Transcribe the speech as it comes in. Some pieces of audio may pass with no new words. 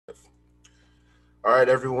All right,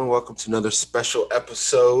 everyone, welcome to another special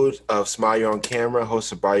episode of Smile You're on Camera,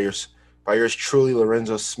 hosted by yours truly,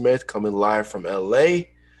 Lorenzo Smith, coming live from LA.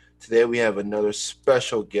 Today we have another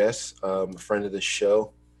special guest, a friend of the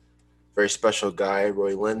show, very special guy,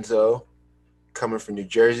 Roy Lenzo, coming from New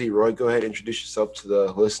Jersey. Roy, go ahead and introduce yourself to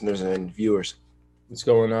the listeners and viewers. What's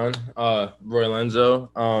going on? Roy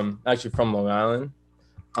Lenzo, actually from Long Island.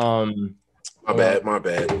 Um, My well, bad, my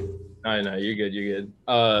bad. no, you're good.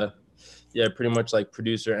 Yeah, pretty much like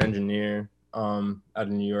producer, engineer, out of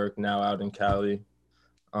New York, now out in Cali.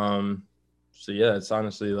 Um, so yeah, it's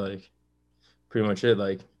honestly like pretty much it.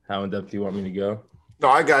 Like, how in depth do you want me to go? No,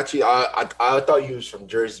 I got you. I thought you was from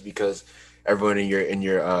Jersey because everyone in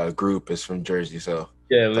your group is from Jersey, so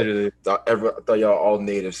Yeah, I literally. I thought y'all all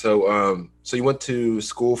native. So you went to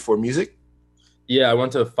school for music? Yeah, I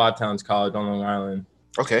went to Five Towns College on Long Island,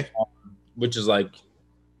 Okay. which is like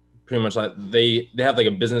pretty much like they have like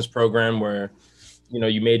a business program where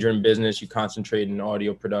you major in business, you concentrate in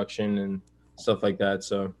audio production and stuff like that.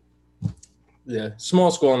 So yeah,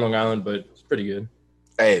 small school on Long Island, but it's pretty good.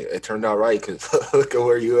 Hey, it turned out right because look at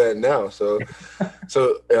where you at now. So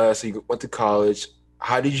you went to college.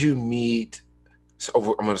 How did you meet?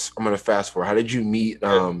 So I'm gonna fast forward. How did you meet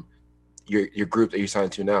your group that you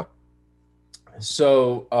signed to now?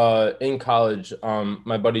 So in college,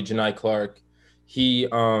 my buddy Janai Clark, he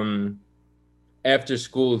after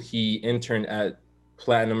school he interned at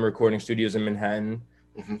Platinum Recording Studios in Manhattan.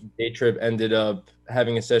 Hmm. Day trip ended up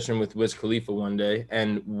having a session with Wiz Khalifa one day,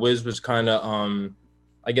 and Wiz was kind of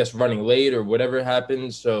I guess running late or whatever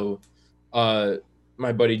happened. So uh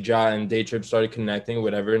my buddy Ja and Day Trip started connecting,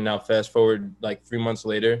 whatever. Now fast forward like 3 months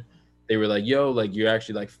later, they were like, "Yo, like you're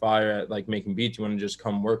actually like fire at like making beats. You want to just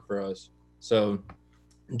come work for us?" So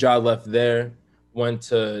Ja left there, went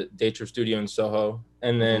to Day Trip Studio in Soho,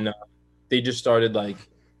 and Hmm. then they just started like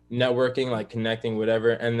networking, like connecting,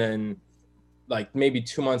 whatever. And then like maybe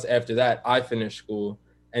 2 months after that, I finished school,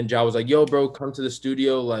 and Ja was like, "Yo, bro, come to the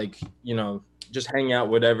studio, like just hang out,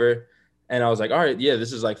 whatever." And I was like, "All right, yeah,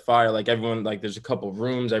 this is like fire. Like everyone, like there's a couple of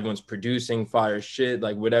rooms, everyone's producing fire shit,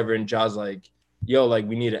 like whatever." And Ja's like, "Yo, like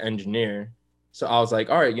we need an engineer." So I was like,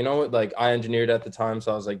 "All right, you know what? Like I engineered at the time,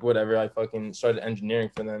 so I was like, whatever." I fucking started engineering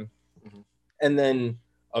for them, Hmm. and then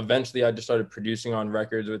eventually I just started producing on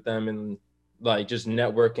records with them and like just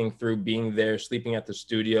networking through being there, sleeping at the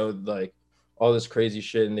studio, like all this crazy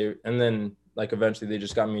shit. And then like eventually they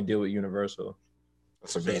just got me a deal with Universal.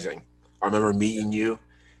 That's So amazing. I remember yeah. meeting you,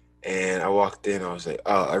 and I walked in. I was like,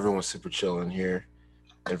 oh, everyone's super chill in here.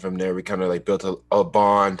 And from there, we kind of like built a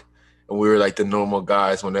bond. And we were like the normal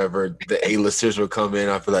guys. Whenever the A-listers would come in,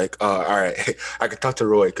 I'd be like, "Oh, all right, I could talk to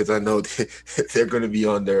Roy because I know they're going to be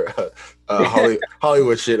on their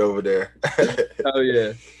Hollywood shit over there." Oh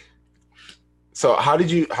yeah. So how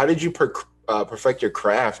did you perfect your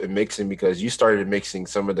craft in mixing? Because you started mixing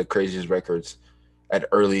some of the craziest records at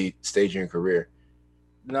early stage in your career.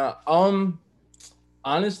 Now,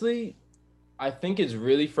 honestly, I think it's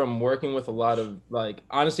really from working with a lot of like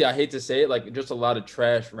honestly, I hate to say it, like just a lot of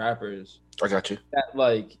trash rappers I got you. that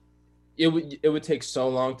like it would take so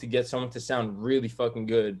long to get someone to sound really fucking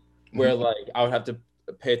good. Hmm. Where like I would have to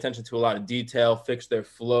pay attention to a lot of detail, fix their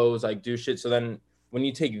flows, like do shit. So then when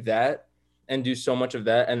you take that and do so much of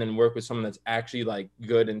that, and then work with someone that's actually like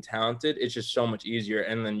good and talented, it's just so much easier.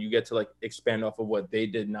 And then you get to like expand off of what they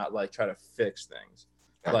did, not like try to fix things.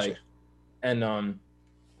 Got you. Like and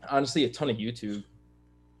honestly, a ton of YouTube,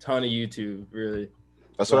 really.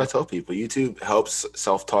 That's what I Like tell people. YouTube helps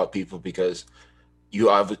self-taught people because you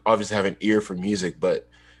obviously have an ear for music, but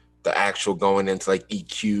the actual going into like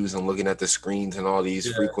EQs and looking at the screens and all these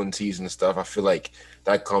yeah, frequencies and stuff, I feel like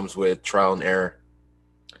that comes with trial and error.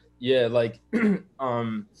 yeah, like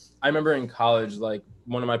I remember in college, like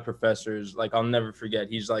one of my professors, like I'll never forget,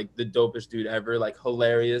 he's like the dopest dude ever, like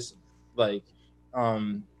hilarious. Like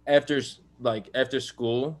after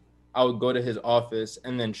school, I would go to his office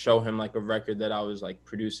and then show him like a record that I was like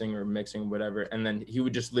producing or mixing, whatever. And then he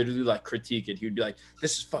would just literally like critique it. He would be like,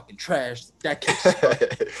 "This is fucking trash. That kick sucks."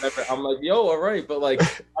 Whatever. I'm like, yo, all right. But like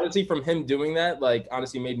honestly, from him doing that, like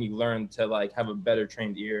honestly made me learn to like have a better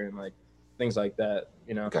trained ear and like things like that.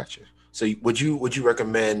 Gotcha. So would you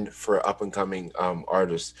recommend for up and coming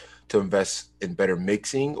artists to invest in better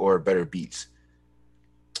mixing or better beats?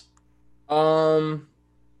 Um,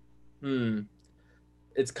 hmm.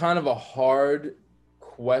 It's kind of a hard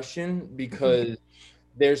question Hmm. because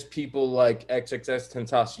there's people like XXX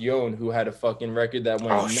Tentacion who had a fucking record that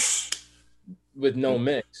Oh, went with no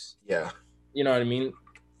mix. yeah. You know what I mean?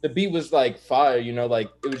 The beat was like fire, like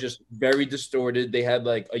it was just very distorted. They had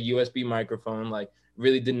like a USB microphone, like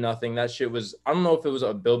really did nothing. That shit was, I don't know if it was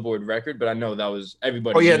a Billboard record, but I know that was Oh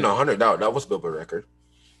everybody yeah, knew. no, 100. That was Billboard record.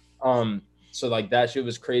 So like that shit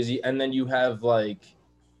was crazy. And then you have like,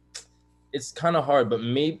 it's kind of hard, but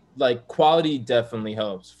maybe like quality definitely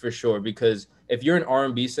helps for sure. Because if you're an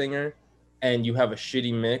R&B singer and you have a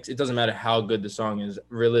shitty mix, it doesn't matter how good the song is.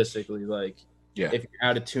 Realistically, like Yeah. if you're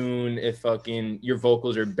out of tune, if fucking your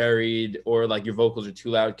vocals are buried or like your vocals are too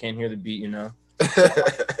loud, can't hear the beat, you know. So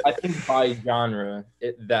I think by genre,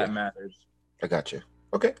 that Yeah, matters. I got you.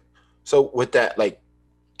 Okay. So with that, like,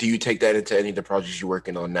 do you take that into any of the projects you're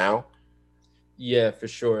working on now? Yeah, for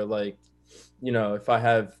sure. Like, you know, if I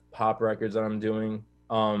have pop records that I'm doing,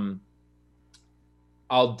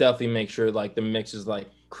 I'll definitely make sure like the mix is like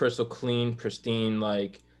crystal clean, pristine,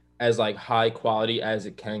 like as like high quality as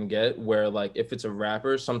it can get. Where like if it's a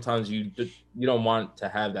rapper, sometimes you don't want to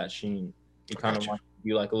have that sheen. You I kind of got you. want to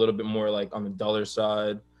be like a little bit more like on the duller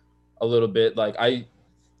side, a little bit. Like I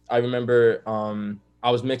remember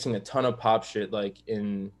I was mixing a ton of pop shit like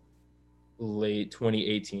in late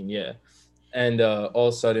 2018, yeah. And all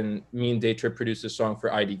of a sudden, me and Daytrip produced a song for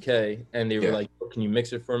IDK, and they were Yeah. like, "Can you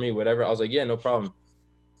mix it for me?" Whatever. I was like, "Yeah, no problem."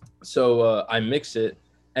 So I mix it,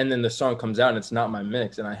 and then the song comes out, and it's not my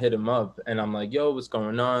mix. And I hit him up, and I'm like, "Yo, what's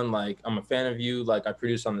going on? Like, I'm a fan of you. Like, I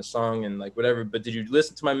produced on the song, and like whatever. But did you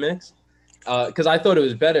listen to my mix? Because I thought it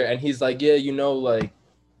was better." And he's like, "Yeah, you know, like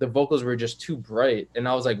the vocals were just too bright." And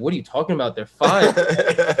I was like, "What are you talking about? They're fine."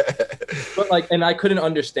 But like, and I couldn't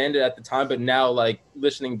understand it at the time, but now like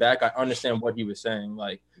listening back, I understand what he was saying.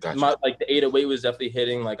 Like Gotcha. my like the 808 was definitely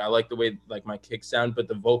hitting. Like I like the way like my kick sound, but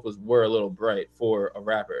the vocals were a little bright for a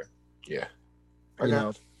rapper. Yeah. I You got know?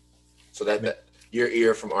 you. So that your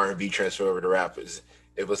ear from R&B transfer over to rap is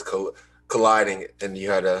it was colliding, and you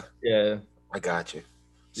had a. Yeah, I got you.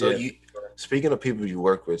 So yeah, you, speaking of people you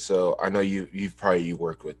work with, so I know you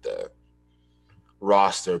worked with the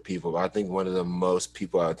roster of people, but I think one of the most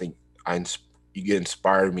people I think you get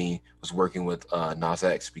inspired me was working with Nas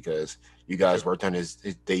X, because you for sure. guys worked on his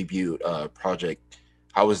debut project.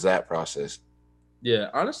 How was that process? Yeah,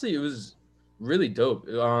 honestly, it was really dope.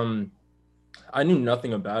 I knew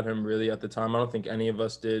nothing about him really at the time. I don't think any of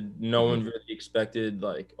us did. No Hmm. one really expected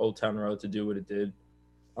like Old Town Road to do what it did.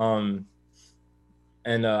 Um,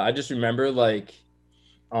 and I just remember like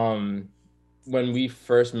um when we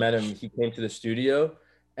first met him, he came to the studio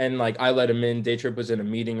and like I let him in. Daytrip was in a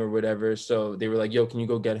meeting or whatever. So they were like, "Yo, can you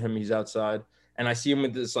go get him? He's outside." And I see him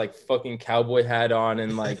with this like fucking cowboy hat on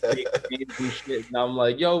and like fake chains and shit. And I'm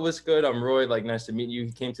like, "Yo, what's good? I'm Roy. Like, nice to meet you."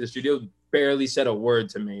 He came to the studio, barely said a word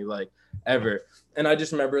to me, like ever. And I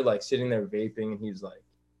just remember like sitting there vaping and he's like,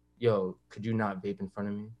 "Yo, could you not vape in front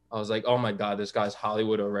of me?" I was like, "Oh my God, this guy's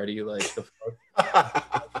Hollywood already." Like the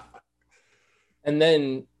fuck. And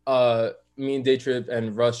then me and Daytrip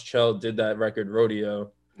and Russ Chell did that record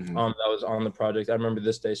Rodeo. Mhm. That was on the project. I remember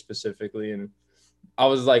this day specifically, and I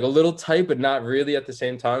was like a little tight, but not really at the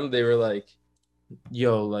same time. They were like,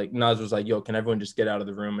 "Yo," like Nas was like, "Yo, can everyone just get out of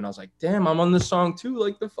the room?" And I was like, "Damn, I'm on this song too."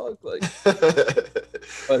 Like the fuck, like.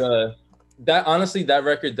 But that honestly, that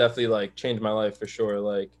record definitely like changed my life for sure.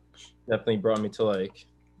 Like, definitely brought me to like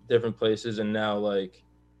different places, and now like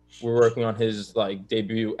we're working on his like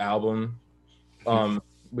debut album,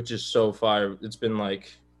 which is so fire. It's been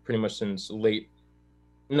like pretty much since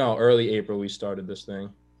early April we started this thing,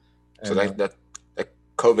 So and that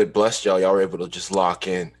COVID blessed y'all. Y'all were able to just lock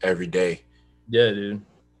in every day. yeah, dude,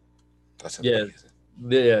 That's yeah, amazing.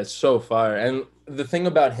 yeah, it's so fire. And the thing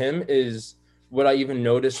about him is what I even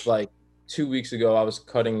noticed like 2 weeks ago. I was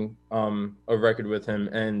cutting a record with him,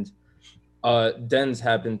 and Dens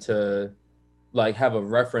happened to like have a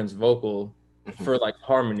reference vocal Mhm. for like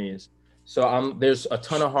harmonies. So there's a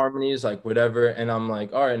ton of harmonies, like whatever, and I'm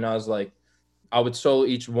like, all right, and I was like, I would solo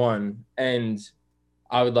each one and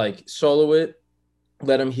I would like solo it,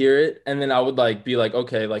 let him hear it, and then I would like be like,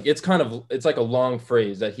 okay, like it's like a long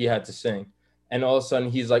phrase that he had to sing. And all of a sudden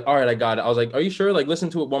he's like, all right, I got it. I was like, are you sure? Like listen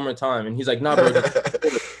to it one more time. And he's like, nah, bro, just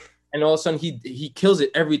and all of a sudden he kills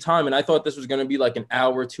it every time. And I thought this was gonna be like an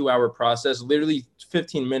hour, 2 hour process. Literally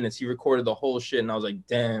 15 minutes, he recorded the whole shit. And I was like,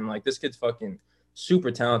 damn, like this kid's fucking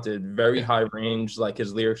super talented, very Yeah. high range. Like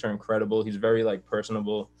his lyrics are incredible. He's very like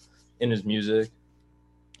personable in his music.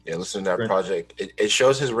 Yeah, listen to that Super, project. It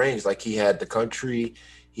shows his range. Like he had the country,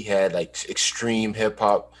 he had like extreme hip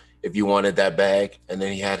hop if you wanted that bag, and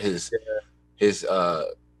then he had his uh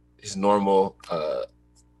his normal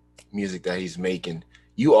music that he's making.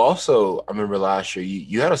 You also, I remember last year,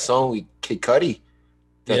 you had a song with Kid Cudi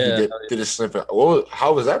that he yeah, did a snippet.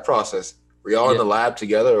 How was that process? Were y'all in yeah. the lab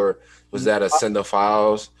together, or was that a send the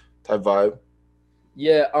files type vibe?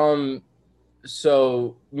 Yeah,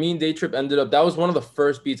 So me and Day Trip ended up. That was one of the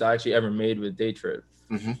first beats I actually ever made with Day Trip,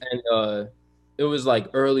 Mm-hmm. and it was like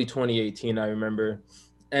early 2018. I remember,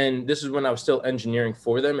 and this is when I was still engineering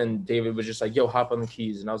for them. And David was just like, "Yo, hop on the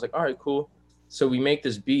keys," and I was like, "All right, cool." So we make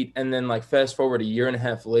this beat, and then like fast forward a year and a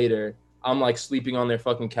half later, I'm like sleeping on their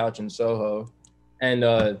fucking couch in Soho,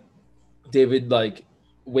 and David like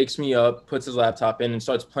wakes me up, puts his laptop in, and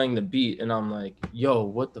starts playing the beat, and I'm like, "Yo,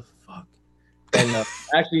 what the fuck?" And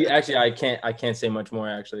actually, I can't say much more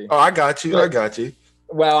actually. Oh, I got you. I But got you.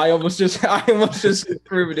 wow, I almost just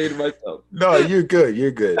incriminated myself. No, you're good.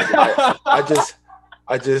 You're good. I just,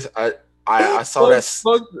 I just, I saw long, that.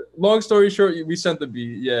 long, long story short, we sent the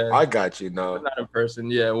beat. Yeah, I got you. but No, not in person.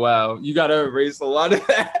 Yeah, wow, you gotta erase a lot of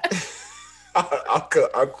that. I'll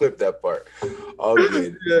clip that part. All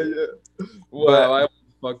good. Yeah. Wow, But I almost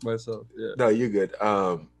fucked myself. Yeah, no, you're good.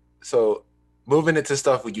 So moving into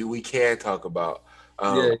stuff with you, we can talk about.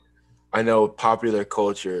 yeah, I know popular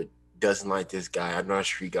culture doesn't like this guy. I'm not a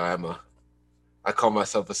street guy. I call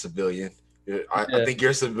myself a civilian. I yeah. think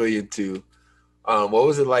you're a civilian too. What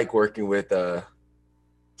was it like working with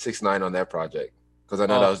 6ix9ine on that project? Because I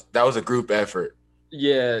know Oh, that was a group effort.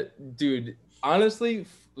 yeah, dude. Honestly,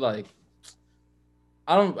 like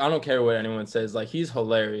I don't care what anyone says. Like he's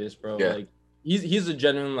hilarious, bro. Yeah. Like he's a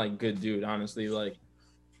genuine like good dude. Honestly, like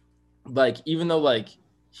even though like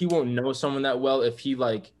he won't know someone that well, if he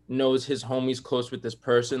like knows his homies close with this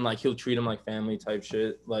person, like he'll treat him like family type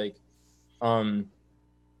shit. Like um,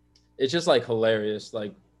 it's just like hilarious.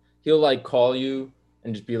 Like he'll like call you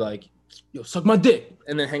and just be like, "Yo, suck my dick,"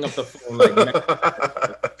 and then hang up the phone like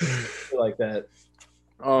that. but,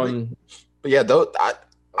 Um, but yeah, though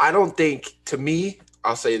I don't think, to me,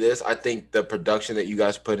 I'll say this. I think the production that you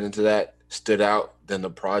guys put into that stood out than the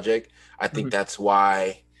project. I think mhm. that's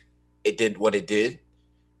why it did what it did.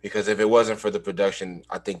 Because if it wasn't for the production,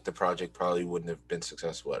 I think the project probably wouldn't have been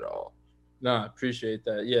successful at all. Nah, appreciate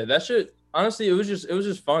that. Yeah, that shit. Honestly, it was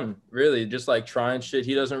just fun. Really, just like trying shit.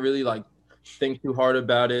 He doesn't really like think too hard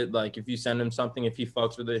about it. Like if you send him something, if he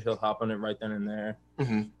fucks with it, he'll hop on it right then and there.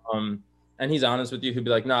 Mm-hmm. Um, and he's honest with you. He'll be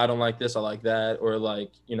like, "No, I don't like this. I like that," or like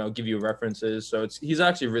give you references. So he's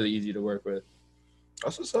actually really easy to work with.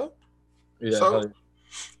 That's what's up. Yeah, So,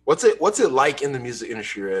 what's it like in the music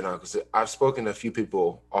industry right now? Because I've spoken to a few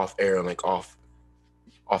people off air and like off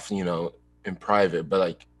in private, but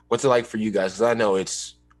like, what's it like for you guys? Because I know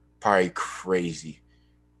it's probably crazy.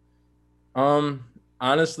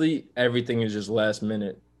 honestly, everything is just last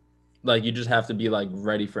minute. Like you just have to be like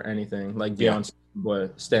ready for anything. Like be Yeah. on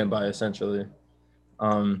standby essentially.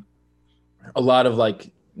 Um, a lot of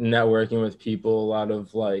like networking with people, a lot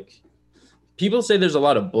of like people say there's a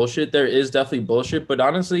lot of bullshit. There is definitely bullshit, but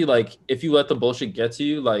honestly, like if you let the bullshit get to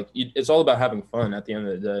you, like it's all about having fun at the end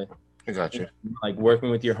of the day. I got you. Like working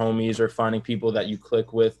with your homies or finding people that you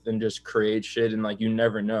click with and just create shit, and like you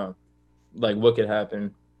never know like what could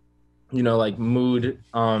happen. Like Mood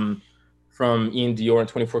from Ian Dior and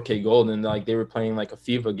 24K Gold, and like they were playing like a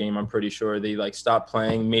FIFA game. I'm pretty sure they like stopped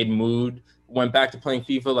playing, made Mood, went back to playing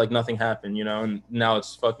FIFA like nothing happened, and now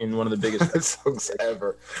it's fucking one of the biggest songs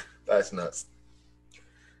ever. That's nuts.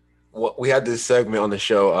 What we had this segment on the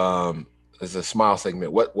show. As a smile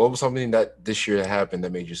segment. What was something that this year happened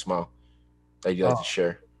that made you smile that you like to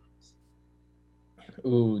share?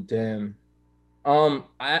 Ooh, damn. I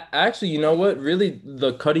actually, you know what? Really,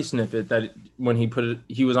 the Cuddy snippet that when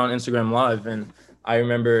he was on Instagram Live, and I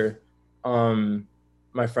remember,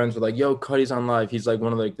 my friends were like, "Yo, Cuddy's on live. He's like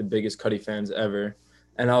one of like the biggest Cuddy fans ever,"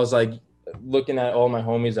 and I was like, looking at all my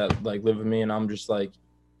homies that like live with me, and I'm just like,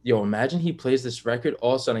 "Yo, imagine he plays this record.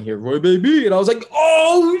 All of a sudden, I hear Roy Baby, and I was like,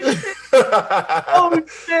 oh shit, oh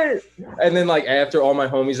shit!" And then like after all my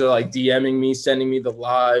homies are like DMing me, sending me the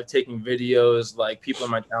live, taking videos, like people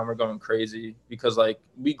in my town were going crazy because like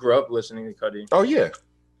we grew up listening to Cuddy. Oh yeah.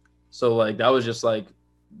 So like that was just like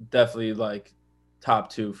definitely like top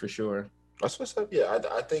two for sure. That's what's up. Yeah,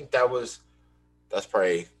 I think that's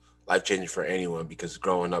probably life changing for anyone because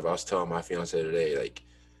growing up, I was telling my fiance today, like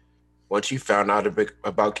once you found out a bit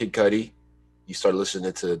about Kid Cudi, you start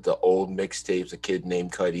listening to the old mixtapes, A Kid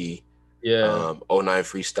Named Cudi, Yeah. '09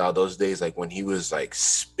 Freestyle, those days, like when he was like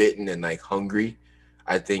spitting and like hungry.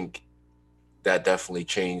 I think that definitely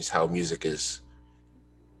changed how music is.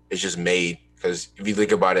 It's just made because if you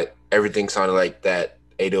think about it, everything sounded like that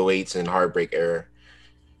 808s and Heartbreak era.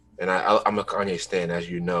 And I'm a Kanye stan, as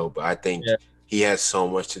you know, but I think Yeah. he has so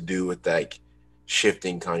much to do with like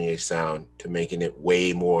shifting Kanye's sound to making it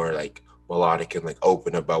way more like melodic and like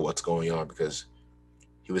open about what's going on because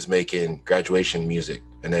he was making graduation music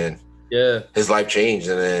and then Yeah. his life changed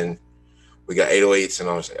and then we got 808s and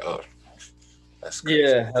I was like, oh, That's crazy.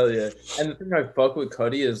 Yeah, hell yeah. And the thing I fuck with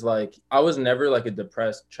Cuddy is like I was never like a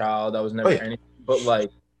depressed child. I was Oh never yeah, anything, but like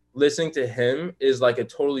listening to him is like a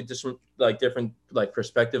totally different like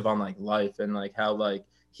perspective on like life and like how like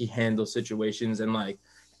he handles situations and like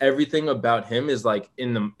everything about him is like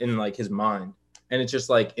in like his mind. And it's just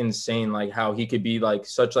like insane like how he could be like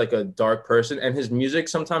such like a dark person and his music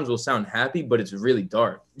sometimes will sound happy, but it's really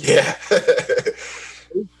dark. yeah,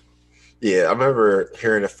 yeah. I remember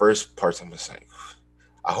hearing the first parts. I'm just like,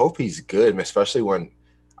 I hope he's good, especially when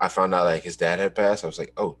I found out like his dad had passed. I was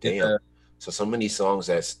like, oh damn. Yeah. So some of these songs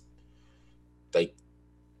that's like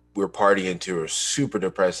we're partying to are super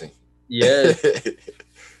depressing. Yeah.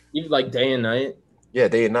 Even like day and night. Yeah,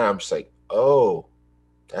 day and night. I'm just like, oh,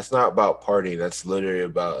 that's not about partying. That's literally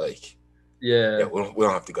about like, yeah. Yeah. We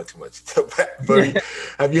don't have to go too much. But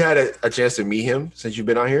have you had a chance to meet him since you've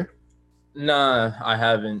been out here? Nah, I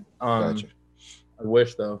haven't. Gotcha. I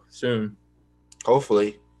wish though soon.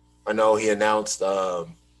 Hopefully, I know he announced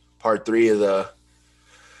part three of the.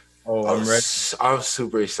 Oh, I'm ready. I'm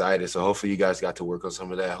super excited. So hopefully you guys got to work on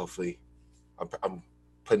some of that. Hopefully, I'm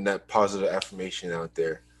putting that positive affirmation out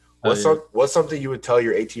there. Hell yeah. What's something you would tell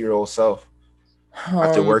your 18-year-old self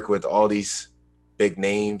after Um, working with all these big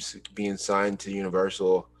names being signed to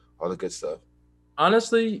Universal, all the good stuff?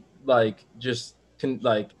 honestly, like just can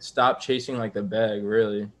like stop chasing like the bag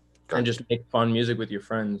really, and Gotcha. just make fun music with your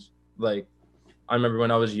friends. Like I remember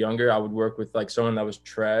when I was younger, I would work with like someone that was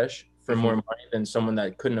trash for Hmm. more money than someone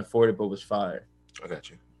that couldn't afford it but was fire. I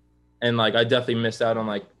got you. And like I definitely missed out on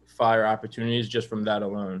like fire opportunities just from that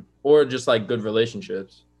alone, or just like good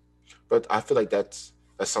relationships. But I feel like that's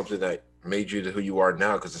something that made you to who you are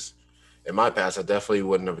now. Because in my past, I definitely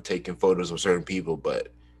wouldn't have taken photos of certain people, but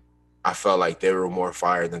I felt like they were more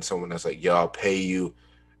fire than someone that's like, yo, I'll pay you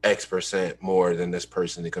X% more than this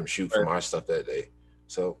person to come shoot for Right. my stuff that day.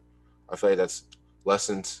 So I feel like that's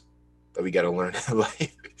lessons that we got to learn in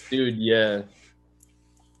life. Dude, yeah.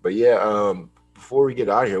 But yeah, before we get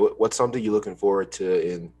out of here, what's something you're looking forward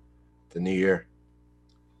to in the new year?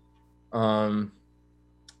 Um,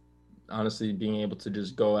 honestly, being able to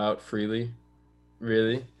just go out freely,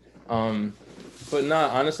 really. Um, but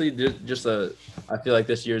not honestly, just a. I feel like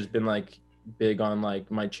this year's been like big on like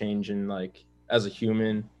my change in like as a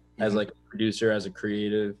human, as Hmm. like a producer, as a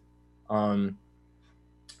creative. Um,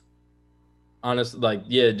 honestly, like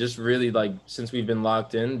yeah, just really like since we've been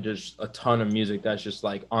locked in, just a ton of music that's just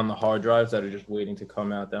like on the hard drives that are just waiting to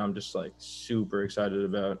come out that I'm just like super excited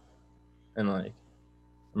about and like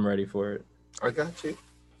I'm ready for it. I got you.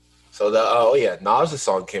 So the oh yeah, Nas'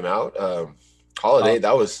 song came out. Holiday.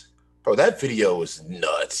 That was bro. That video was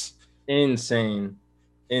nuts. Insane,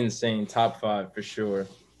 insane. Top five for sure.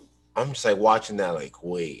 I'm just like watching that. Like,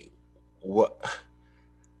 wait, what?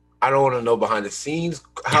 I don't want to know behind the scenes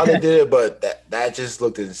how they did it, but that just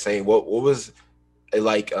looked insane. What was it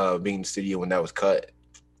like being in the studio when that was cut?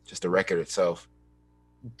 Just the record itself.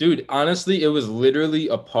 Dude, honestly, it was literally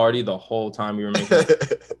a party the whole time we were making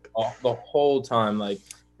that. The whole time, like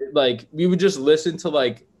we would just listen to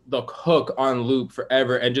like the hook on loop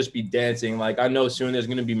forever and just be dancing. Like I know soon there's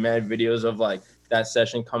gonna be mad videos of like that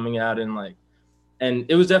session coming out and like, and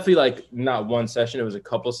it was definitely like not one session, it was a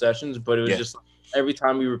couple sessions, but it was Yeah, just like, every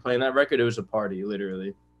time we were playing that record, it was a party,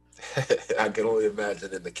 literally. I can only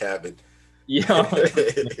imagine in the cabin. Yeah.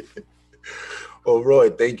 Well, Roy,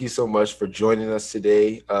 thank you so much for joining us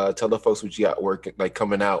today. Tell the folks what you got working, like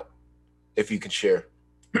coming out, if you can share.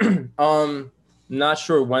 um, not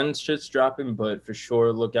sure when shit's dropping, but for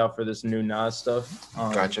sure look out for this new Nas stuff.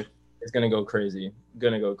 Gotcha. It's gonna go crazy.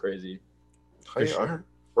 Gonna go crazy for Hey, all sure.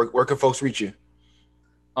 right. Where can folks reach you?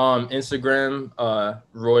 Instagram,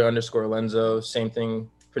 Roy_Lenzo. Same thing,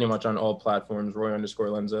 pretty much on all platforms.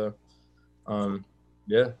 Roy_Lenzo. Um,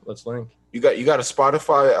 yeah, let's link. You got a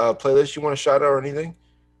Spotify playlist you want to shout out or anything?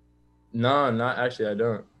 No, not actually. I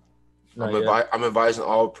don't. Not yet. I'm advising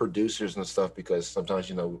all producers and stuff because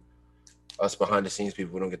sometimes us behind the scenes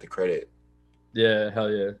people we don't get the credit. Yeah, hell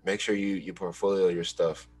yeah. Make sure you portfolio your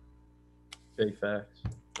stuff. Big facts.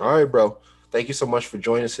 All right, bro. Thank you so much for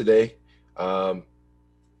joining us today. Um,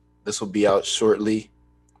 this will be out shortly.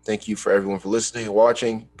 Thank you for everyone for listening and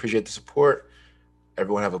watching. Appreciate the support.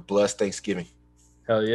 Everyone have a blessed Thanksgiving. Hell yeah.